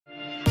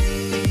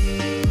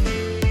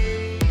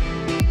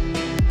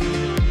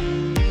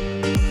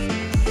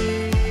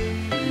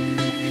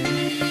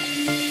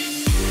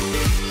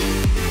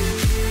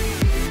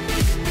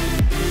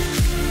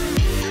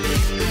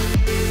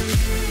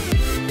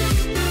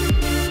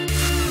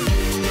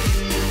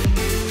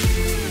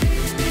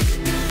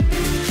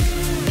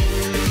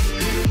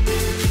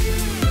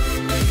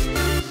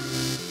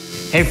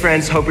Hey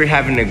friends, hope you're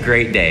having a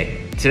great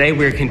day. Today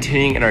we're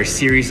continuing in our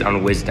series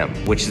on wisdom,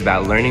 which is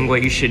about learning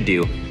what you should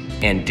do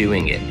and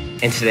doing it.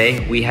 And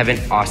today we have an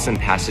awesome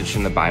passage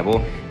from the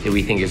Bible that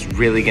we think is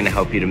really gonna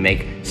help you to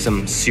make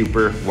some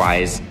super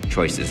wise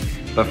choices.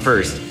 But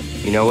first,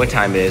 you know what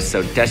time it is,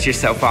 so dust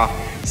yourself off,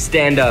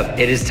 stand up.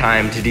 It is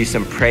time to do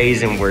some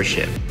praise and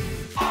worship.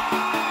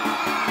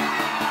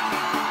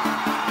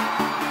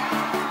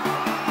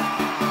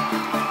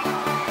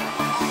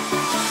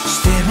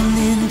 Staring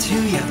into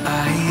your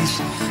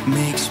eyes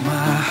makes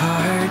my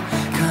heart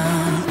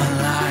come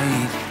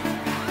alive.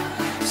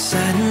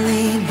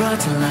 Suddenly brought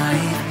to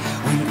life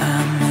when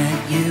I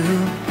met you.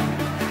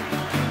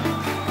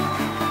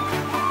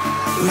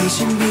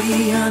 Reaching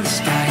beyond the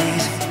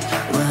skies,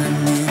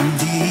 running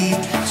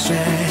deep,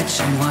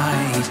 stretching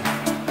wide.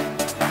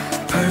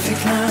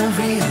 Perfect love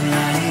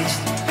realized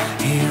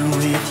here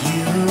with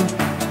you.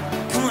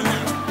 Come on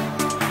now.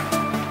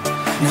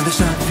 Now this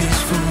love is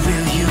for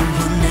real, you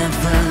will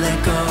never let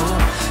go,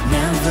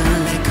 never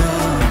let go.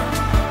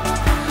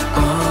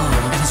 Oh,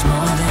 and it's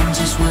more than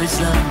just words,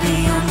 love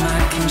beyond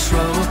my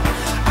control,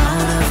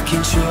 out of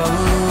control.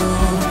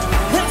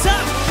 What's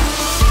up?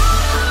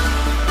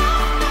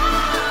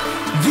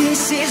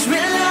 This is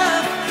real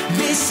love,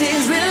 this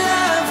is real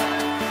love.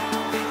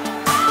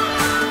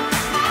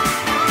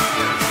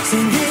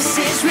 Say this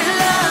is real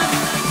love,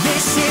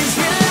 this is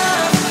real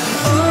love.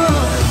 Oh.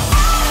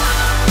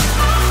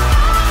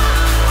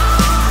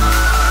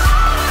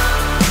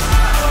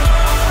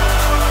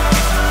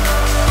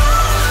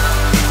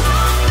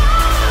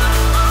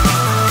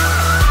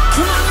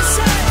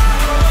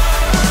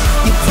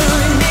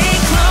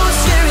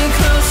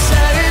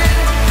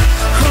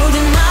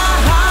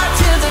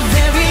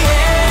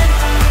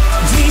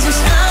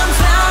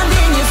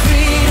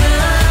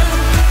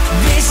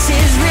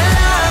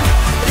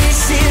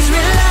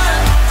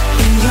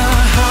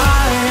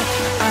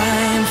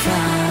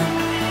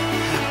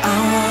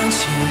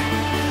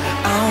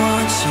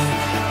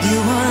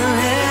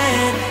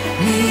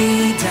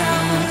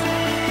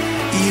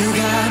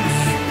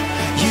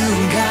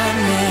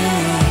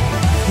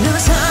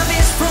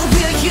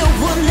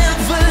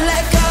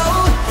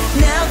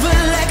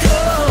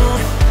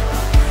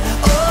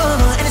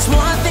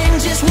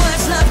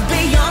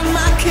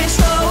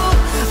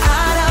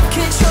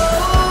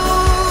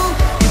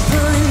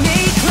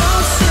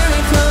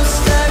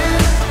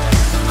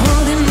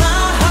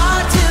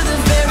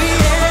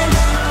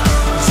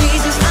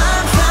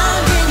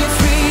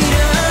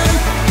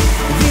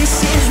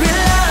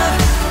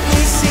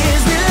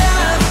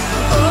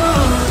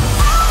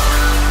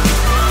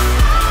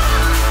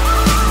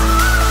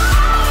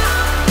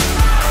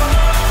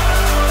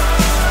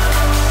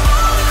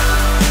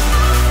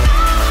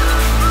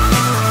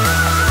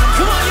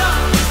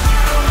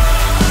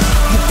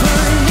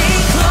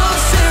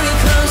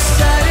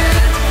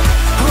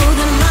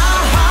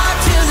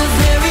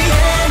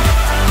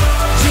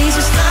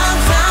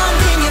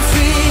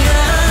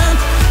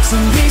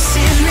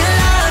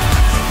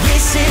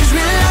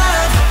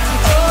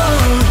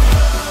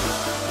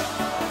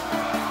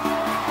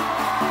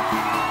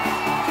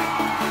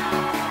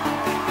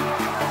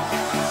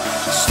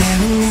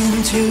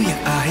 Into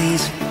your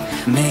eyes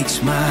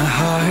makes my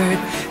heart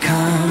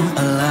come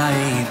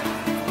alive.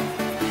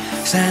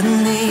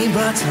 Suddenly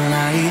brought to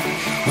life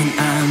when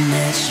I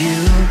met you.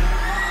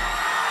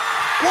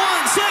 1,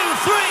 2,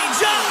 3,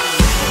 jump!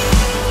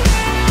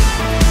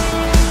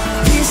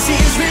 This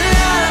is real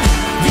love,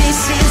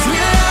 this is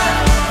real love.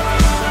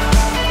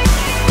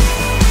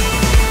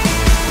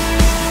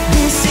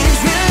 This is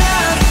real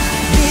love,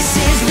 this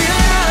is real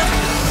love.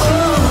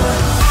 Oh.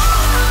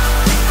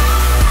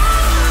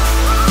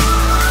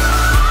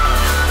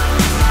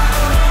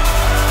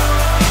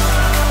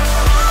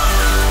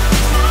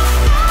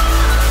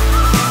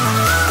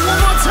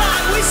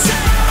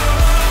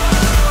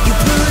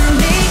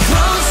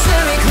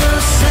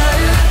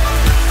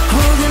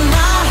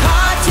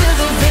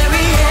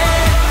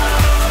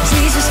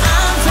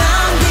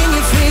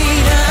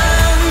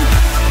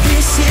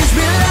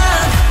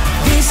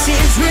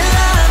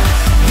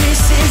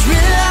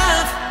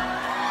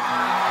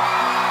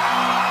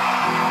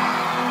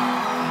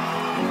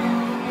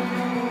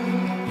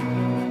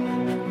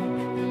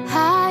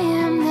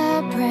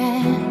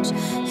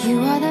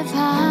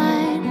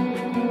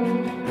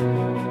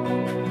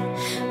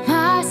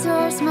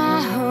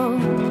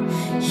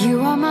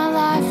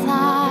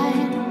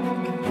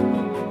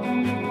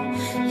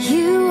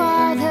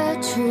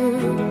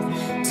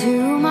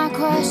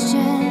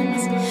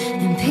 Questions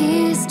and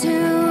peace to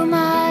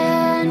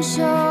my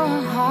unsure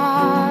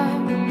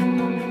heart.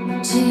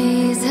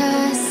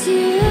 Jesus,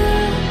 you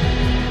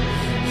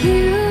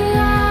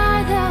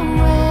are the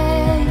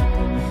way,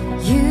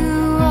 you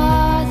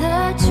are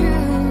the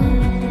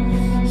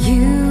truth,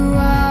 you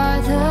are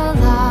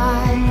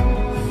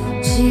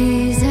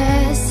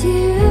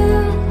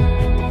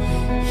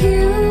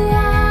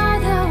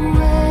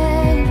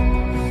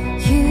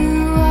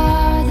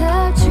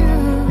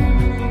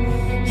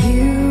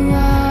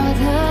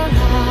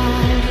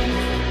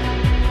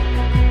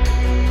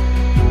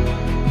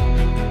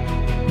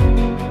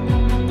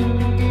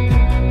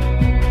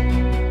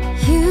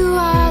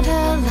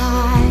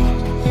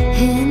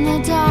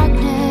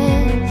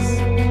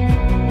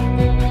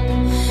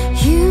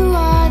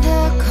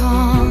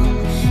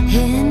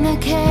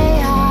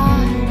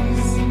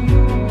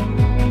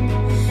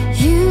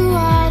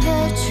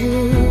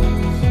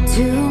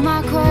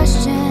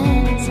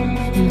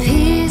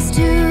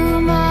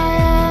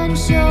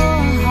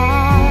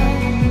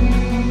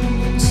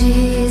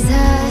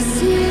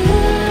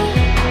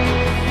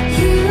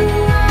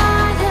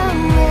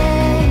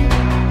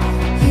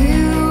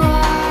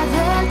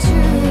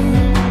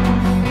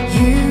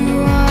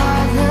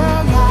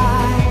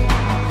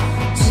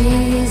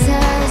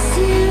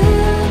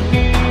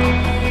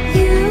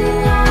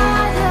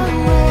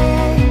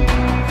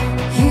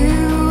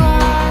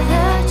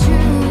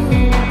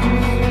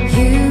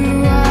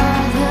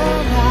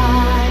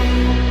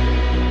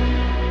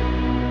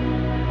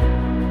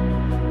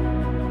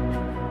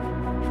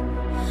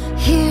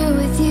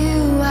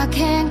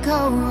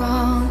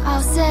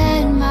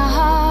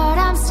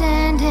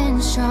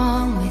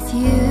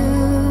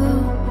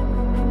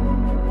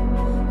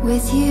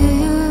with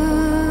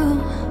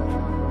you.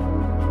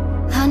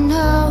 I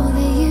know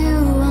that you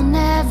will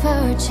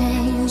never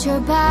change.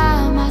 You're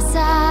by my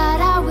side,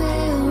 I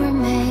will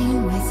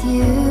remain with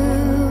you.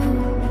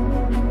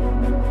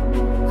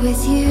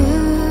 With you.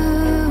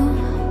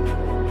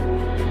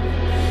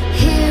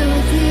 Here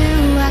with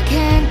you, I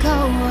can't go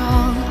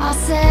wrong. I'll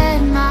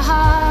send my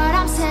heart,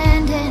 I'm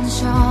standing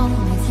strong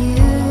with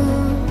you.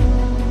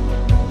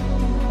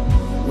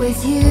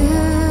 With you.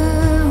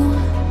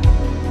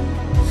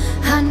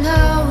 I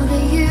know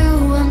that you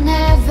will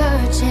never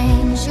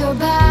change. You're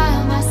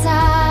by my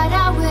side,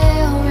 I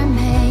will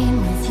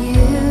remain with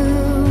you.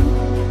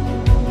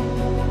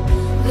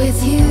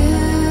 With you.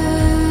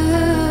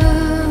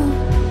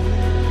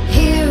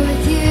 Here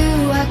with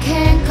you, I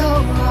can't go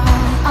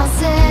wrong. I'll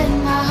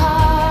send my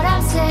heart,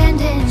 I'm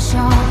standing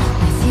strong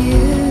with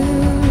you.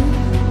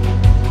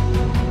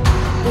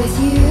 With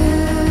you.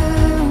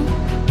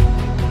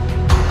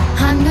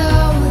 I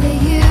know that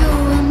you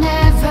will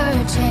never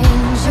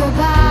change. You're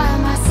by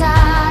my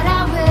side, I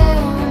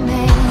will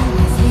remain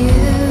with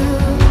you.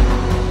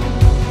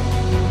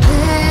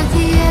 With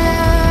you,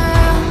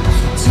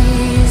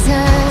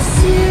 Jesus,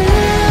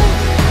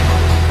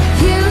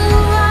 you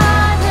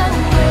are the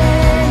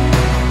way,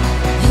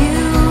 you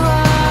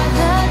are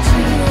the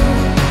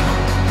truth,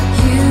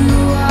 you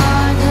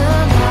are the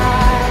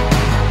light.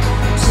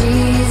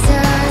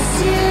 Jesus,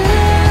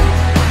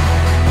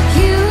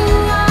 you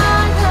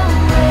are the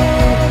way,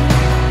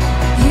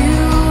 you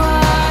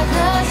are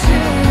the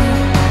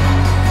truth,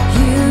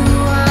 you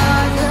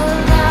are the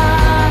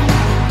light.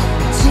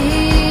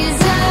 Jesus,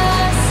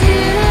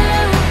 you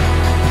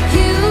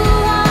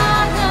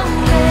are the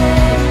way,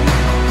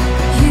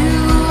 you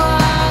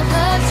are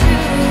the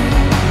truth,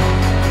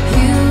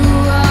 you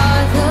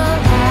are the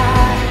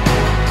light.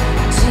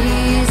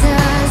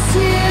 Jesus,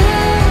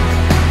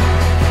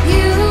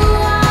 you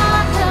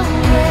are the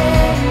way,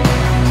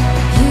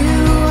 you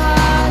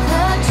are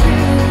the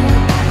truth,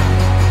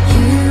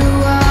 you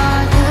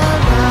are the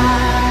light.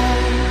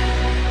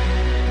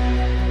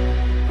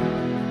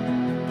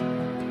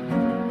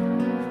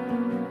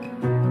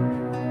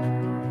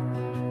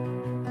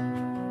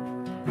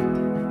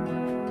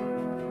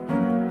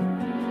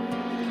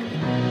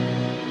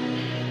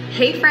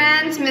 Hey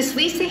friends, Miss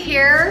Lisa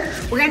here.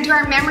 We're gonna do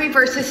our memory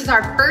verse. This is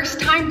our first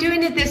time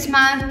doing it this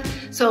month,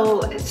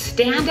 so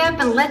stand up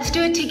and let's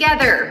do it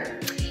together.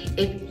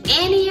 If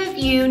any of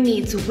you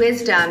needs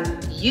wisdom,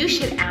 you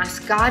should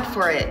ask God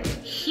for it.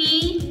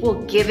 He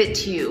will give it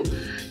to you.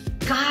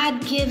 God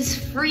gives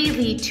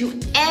freely to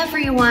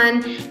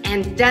everyone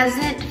and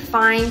doesn't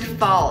find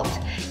fault.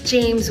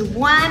 James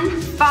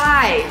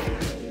 1:5.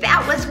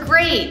 That was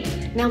great.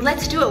 Now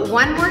let's do it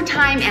one more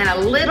time and a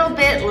little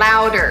bit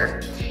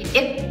louder.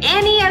 If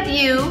any of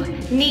you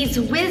needs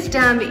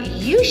wisdom,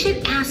 you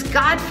should ask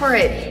God for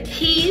it.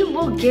 He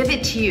will give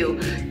it to you.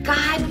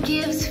 God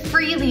gives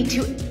freely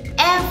to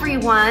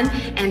everyone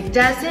and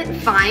doesn't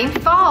find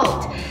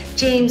fault.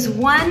 James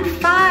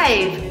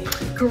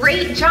 1:5.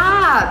 Great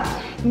job.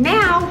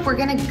 Now we're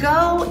gonna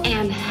go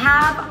and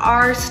have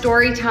our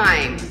story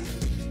time.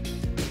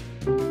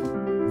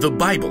 The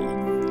Bible.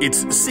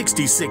 It's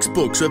 66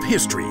 books of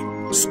history,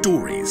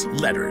 stories,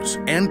 letters,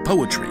 and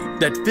poetry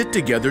that fit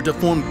together to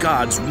form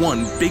God's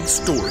one big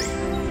story.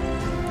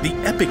 The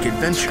epic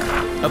adventure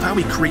of how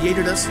He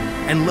created us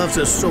and loves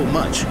us so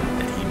much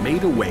that He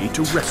made a way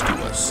to rescue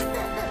us.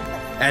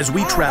 As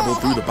we travel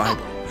through the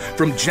Bible,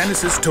 from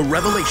Genesis to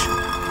Revelation,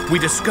 we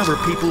discover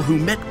people who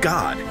met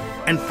God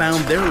and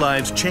found their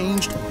lives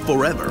changed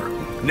forever.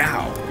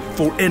 Now,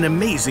 for an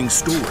amazing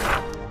story.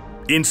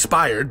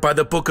 Inspired by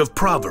the book of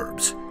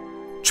Proverbs,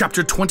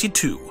 chapter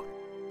 22,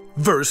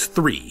 verse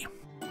 3.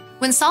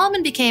 When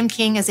Solomon became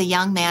king as a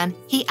young man,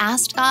 he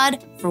asked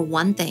God for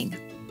one thing: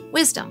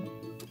 wisdom.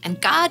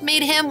 And God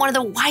made him one of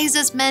the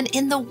wisest men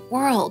in the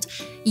world.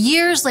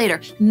 Years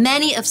later,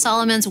 many of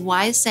Solomon's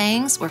wise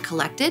sayings were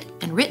collected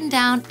and written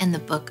down in the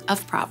book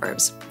of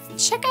Proverbs.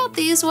 Check out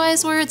these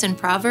wise words in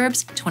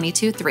Proverbs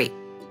 22:3.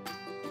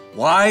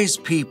 Wise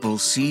people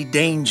see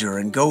danger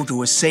and go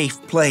to a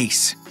safe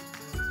place,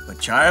 but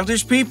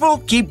childish people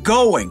keep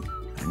going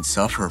and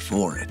suffer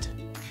for it.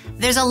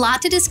 There's a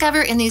lot to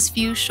discover in these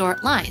few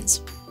short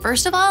lines.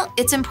 First of all,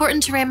 it's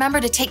important to remember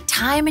to take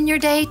time in your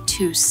day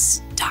to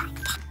stop.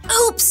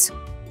 Oops!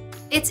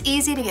 It's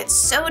easy to get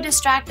so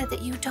distracted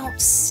that you don't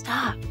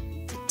stop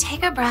to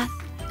take a breath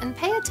and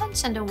pay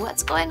attention to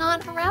what's going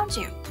on around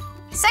you.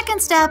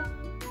 Second step,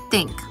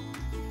 think.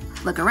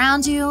 Look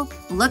around you,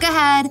 look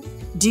ahead.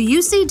 Do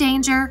you see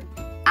danger?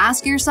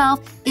 Ask yourself,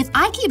 if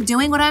I keep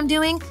doing what I'm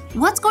doing,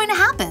 what's going to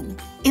happen?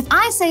 If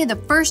I say the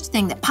first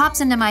thing that pops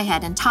into my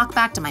head and talk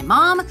back to my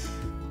mom,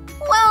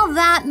 well,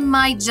 that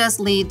might just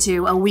lead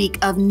to a week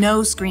of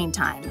no screen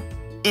time.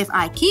 If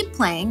I keep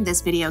playing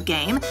this video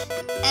game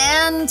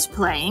and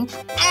playing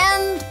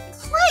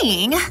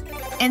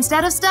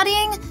instead of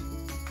studying,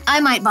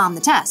 I might bomb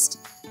the test.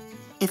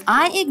 If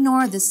I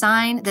ignore the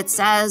sign that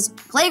says,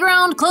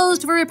 playground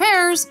closed for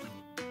repairs,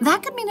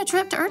 that could mean a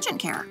trip to urgent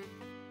care.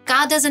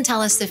 God doesn't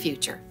tell us the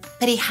future,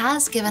 but he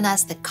has given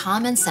us the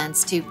common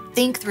sense to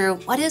think through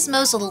what is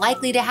most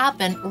likely to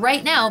happen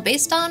right now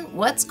based on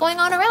what's going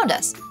on around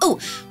us. Oh,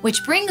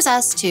 which brings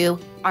us to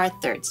our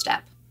third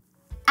step.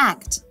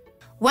 Act.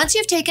 Once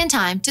you've taken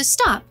time to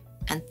stop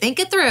and think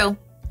it through,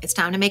 it's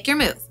time to make your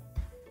move.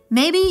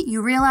 Maybe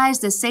you realize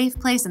the safe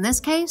place in this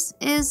case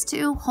is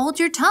to hold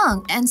your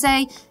tongue and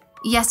say,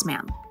 "Yes,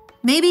 ma'am."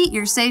 Maybe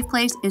your safe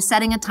place is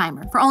setting a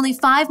timer for only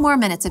 5 more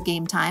minutes of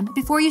game time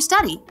before you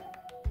study.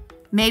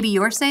 Maybe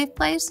your safe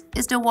place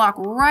is to walk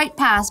right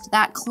past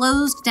that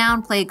closed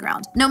down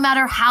playground, no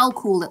matter how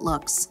cool it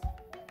looks.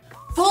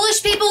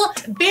 Foolish people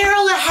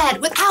barrel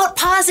ahead without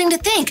pausing to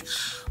think.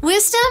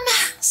 Wisdom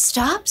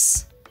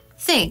stops,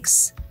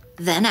 thinks,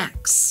 then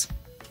acts.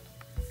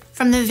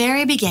 From the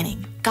very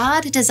beginning,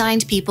 God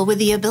designed people with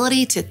the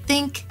ability to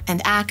think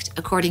and act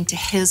according to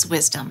His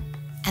wisdom.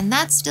 And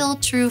that's still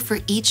true for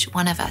each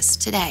one of us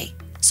today.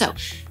 So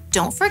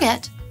don't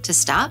forget to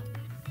stop,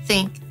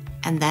 think,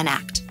 and then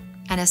act.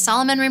 And as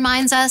Solomon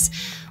reminds us,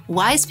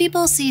 wise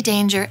people see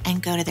danger and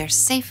go to their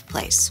safe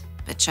place.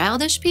 But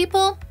childish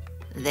people,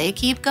 they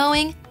keep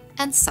going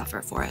and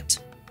suffer for it.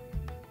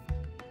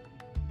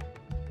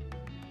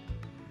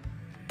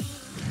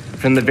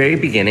 From the very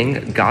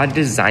beginning, God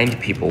designed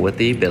people with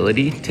the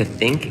ability to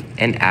think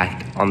and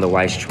act on the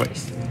wise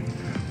choice.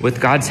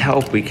 With God's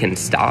help, we can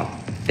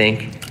stop,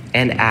 think,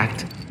 and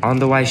act on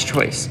the wise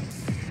choice.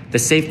 The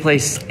safe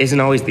place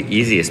isn't always the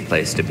easiest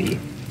place to be,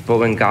 but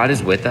when God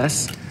is with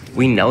us,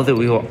 we know that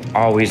we will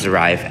always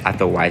arrive at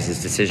the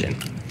wisest decision.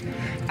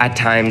 At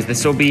times,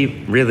 this will be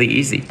really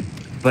easy,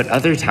 but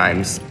other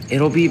times,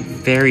 it'll be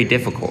very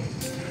difficult.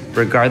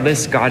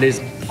 Regardless, God is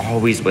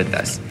always with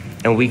us,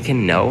 and we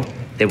can know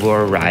that we'll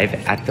arrive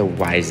at the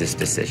wisest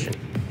decision.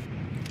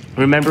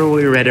 Remember what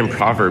we read in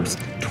Proverbs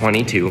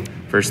 22,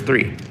 verse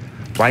 3.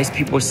 Wise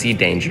people see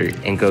danger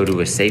and go to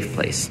a safe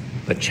place,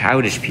 but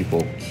childish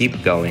people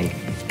keep going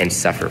and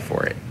suffer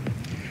for it.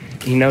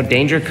 You know,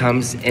 danger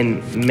comes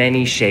in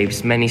many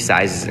shapes, many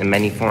sizes, and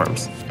many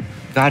forms.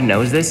 God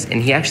knows this,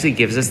 and He actually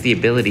gives us the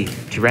ability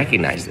to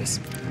recognize this.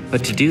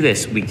 But to do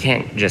this, we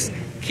can't just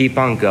keep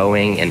on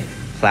going and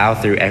plow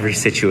through every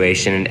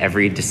situation and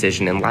every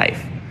decision in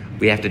life.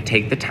 We have to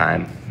take the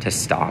time to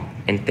stop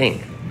and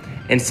think.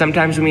 And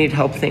sometimes we need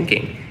help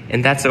thinking,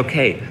 and that's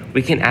okay.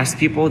 We can ask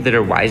people that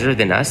are wiser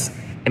than us,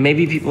 and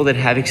maybe people that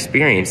have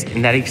experience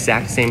in that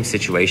exact same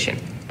situation.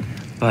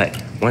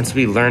 But once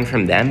we learn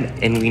from them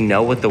and we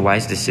know what the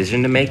wise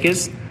decision to make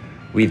is,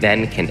 we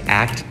then can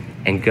act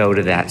and go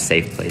to that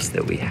safe place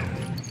that we have.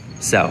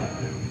 So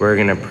we're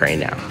gonna pray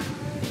now.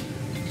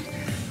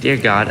 Dear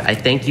God, I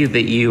thank you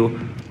that you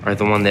are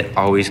the one that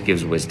always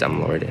gives wisdom,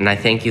 Lord. And I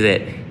thank you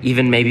that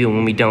even maybe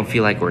when we don't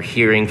feel like we're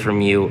hearing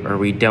from you or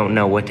we don't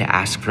know what to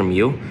ask from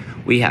you,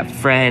 we have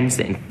friends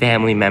and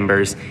family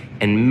members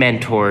and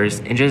mentors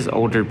and just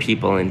older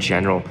people in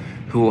general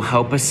who will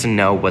help us to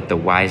know what the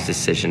wise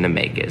decision to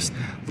make is.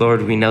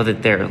 Lord, we know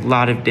that there are a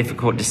lot of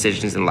difficult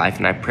decisions in life,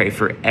 and I pray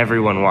for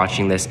everyone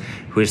watching this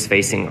who is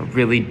facing a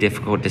really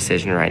difficult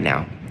decision right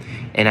now.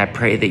 And I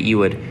pray that you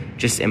would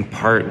just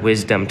impart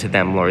wisdom to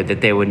them, Lord,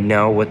 that they would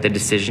know what the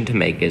decision to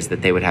make is,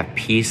 that they would have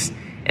peace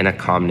and a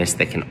calmness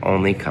that can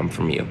only come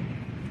from you.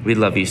 We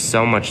love you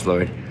so much,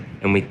 Lord,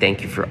 and we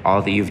thank you for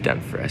all that you've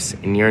done for us.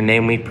 In your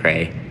name we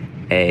pray,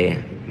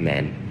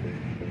 amen.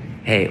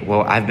 Hey,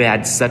 well, I've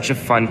had such a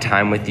fun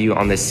time with you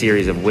on this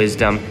series of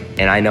wisdom,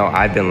 and I know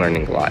I've been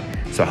learning a lot.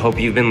 So I hope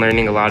you've been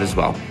learning a lot as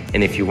well.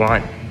 And if you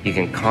want, you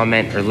can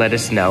comment or let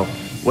us know,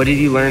 what did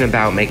you learn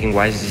about making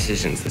wise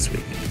decisions this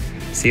week?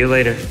 See you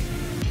later.